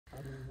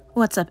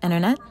What's up,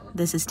 Internet?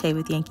 This is Tay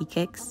with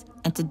Yankeekicks,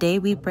 and today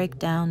we break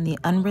down the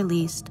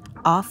unreleased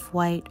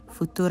off-white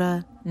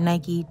Futura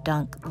Nike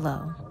Dunk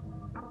Low.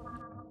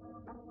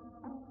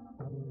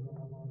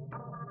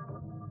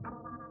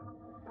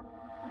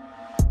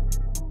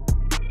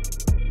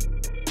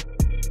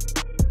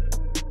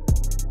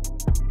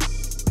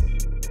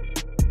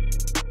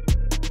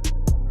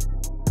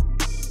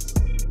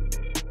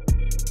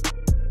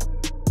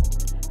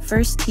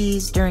 First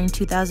teased during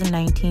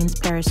 2019's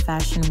Paris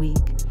Fashion Week,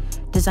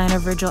 designer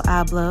Virgil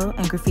Abloh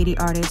and graffiti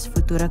artist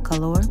Futura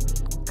Colour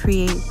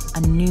create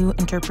a new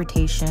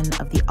interpretation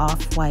of the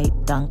off-white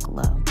Dunk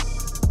Low.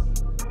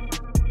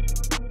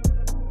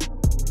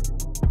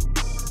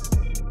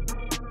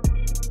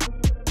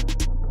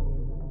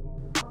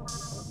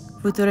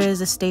 Futura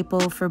is a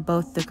staple for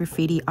both the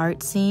graffiti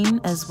art scene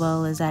as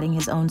well as adding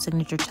his own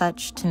signature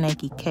touch to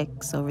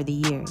Yankeekicks over the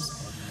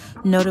years.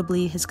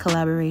 Notably, his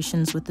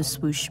collaborations with the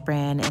Swoosh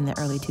brand in the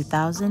early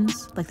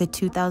 2000s, like the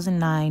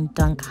 2009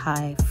 Dunk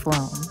High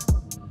FLOM.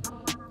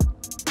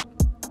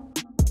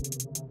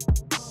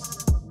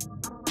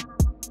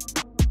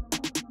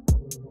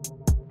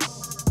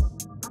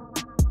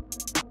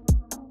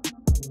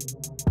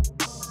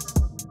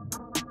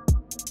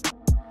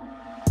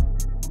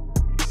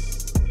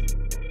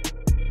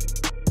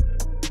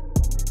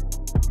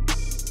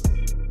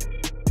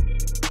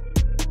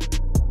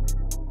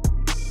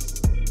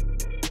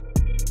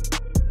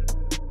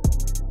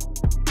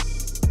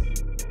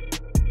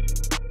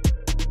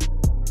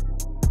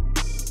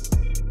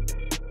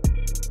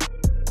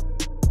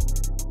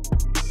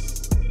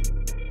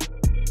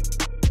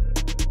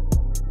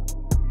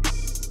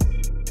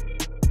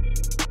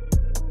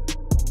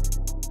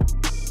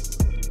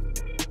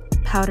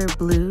 Powder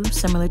blue,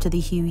 similar to the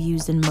hue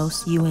used in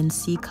most UNC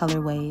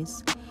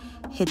colorways,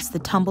 hits the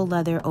tumble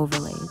leather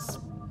overlays.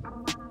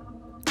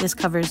 This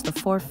covers the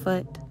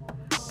forefoot,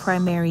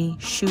 primary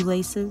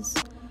shoelaces,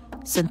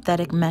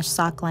 synthetic mesh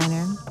sock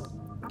liner,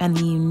 and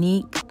the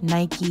unique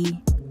Nike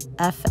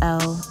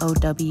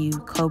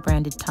FLOM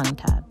co-branded tongue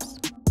tabs.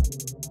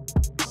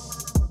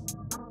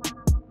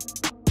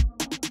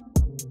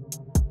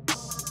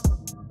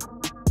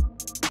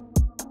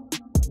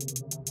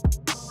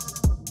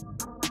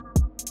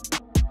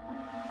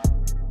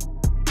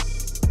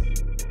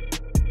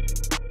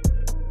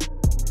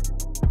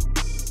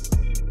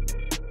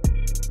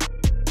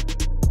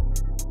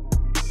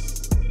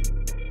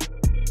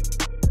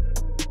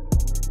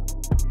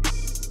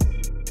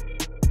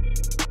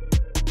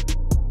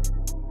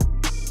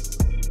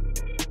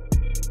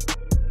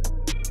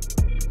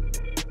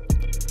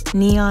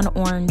 Neon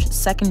orange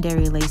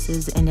secondary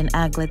laces and an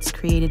aglets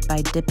created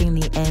by dipping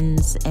the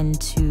ends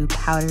into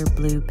powder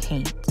blue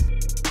paint.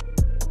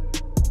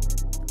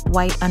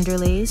 White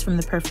underlays from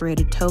the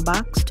perforated toe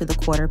box to the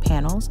quarter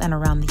panels and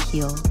around the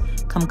heel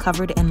come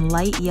covered in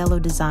light yellow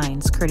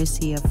designs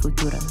courtesy of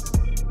Futura.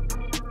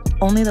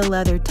 Only the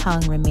leather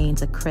tongue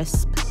remains a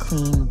crisp,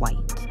 clean white.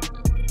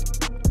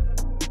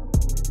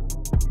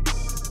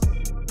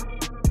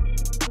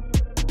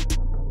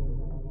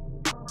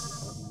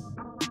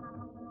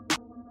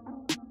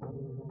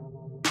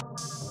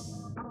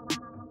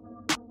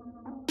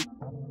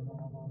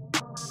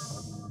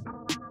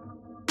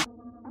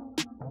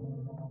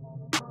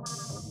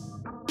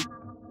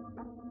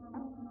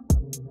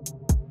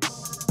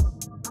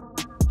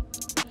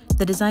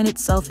 The design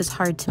itself is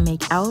hard to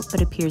make out,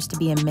 but appears to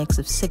be a mix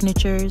of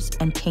signatures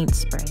and paint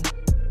spray.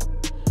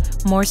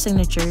 More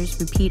signatures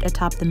repeat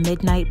atop the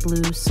midnight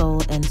blue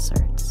sole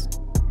inserts.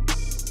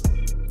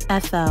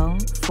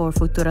 FL, for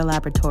Futura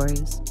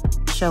Laboratories,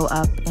 show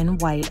up in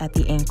white at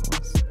the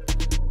ankles.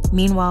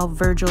 Meanwhile,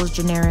 Virgil's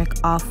generic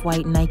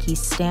off-white Nike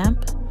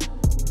stamp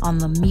on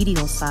the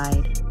medial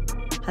side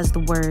has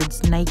the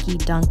words Nike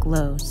Dunk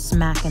Low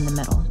smack in the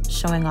middle,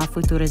 showing off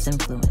Futura's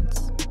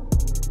influence.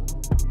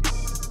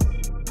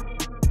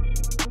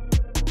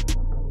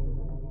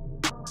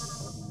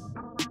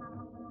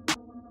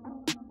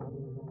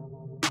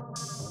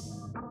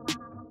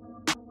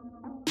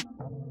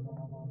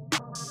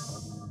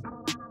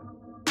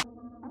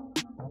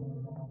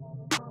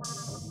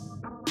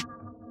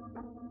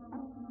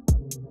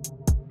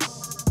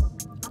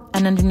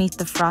 And underneath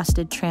the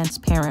frosted,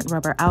 transparent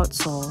rubber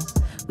outsole,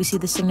 we see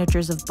the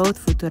signatures of both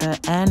Futura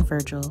and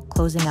Virgil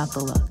closing out the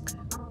look.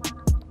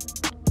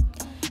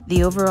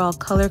 The overall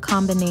color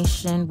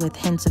combination with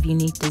hints of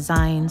unique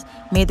designs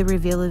made the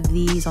reveal of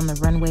these on the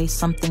runway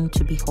something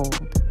to behold.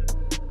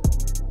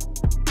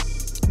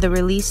 The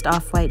released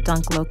Off-White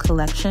Dunk Low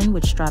collection,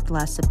 which dropped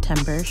last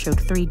September, showed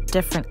 3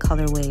 different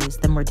colorways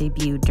than were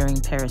debuted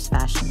during Paris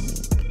Fashion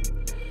Week.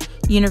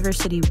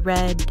 University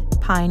Red,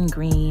 Pine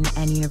Green,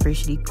 and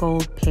University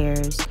Gold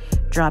pairs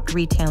dropped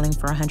retailing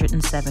for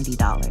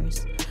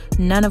 $170,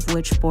 none of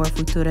which bore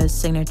Futura's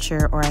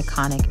signature or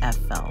iconic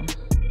FL.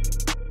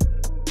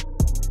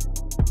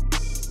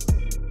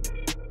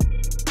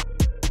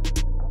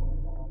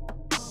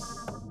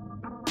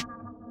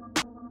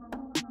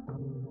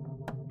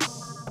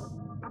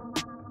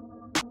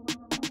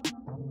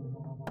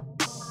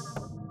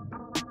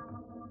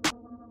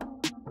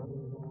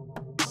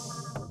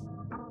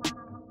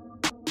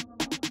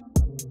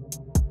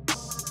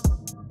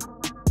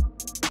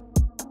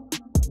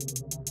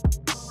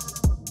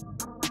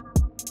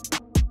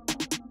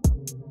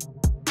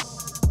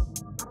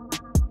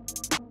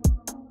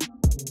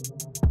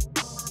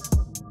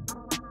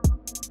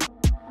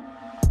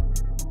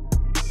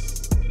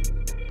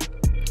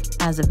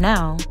 As of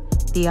now,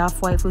 the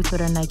off-white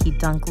Futura Nike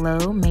Dunk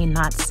Low may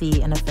not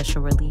see an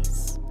official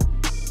release.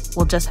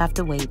 We'll just have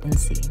to wait and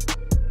see.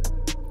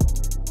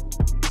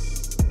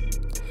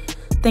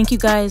 Thank you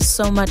guys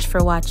so much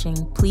for watching.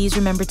 Please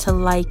remember to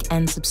like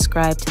and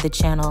subscribe to the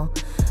channel.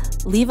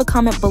 Leave a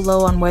comment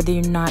below on whether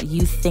or not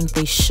you think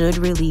they should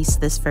release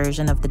this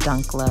version of the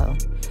Dunk Low.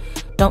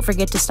 Don't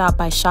forget to stop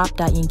by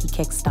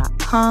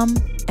shop.yankeekicks.com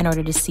in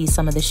order to see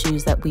some of the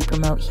shoes that we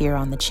promote here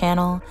on the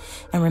channel.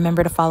 And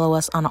remember to follow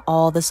us on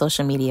all the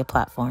social media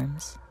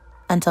platforms.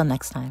 Until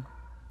next time.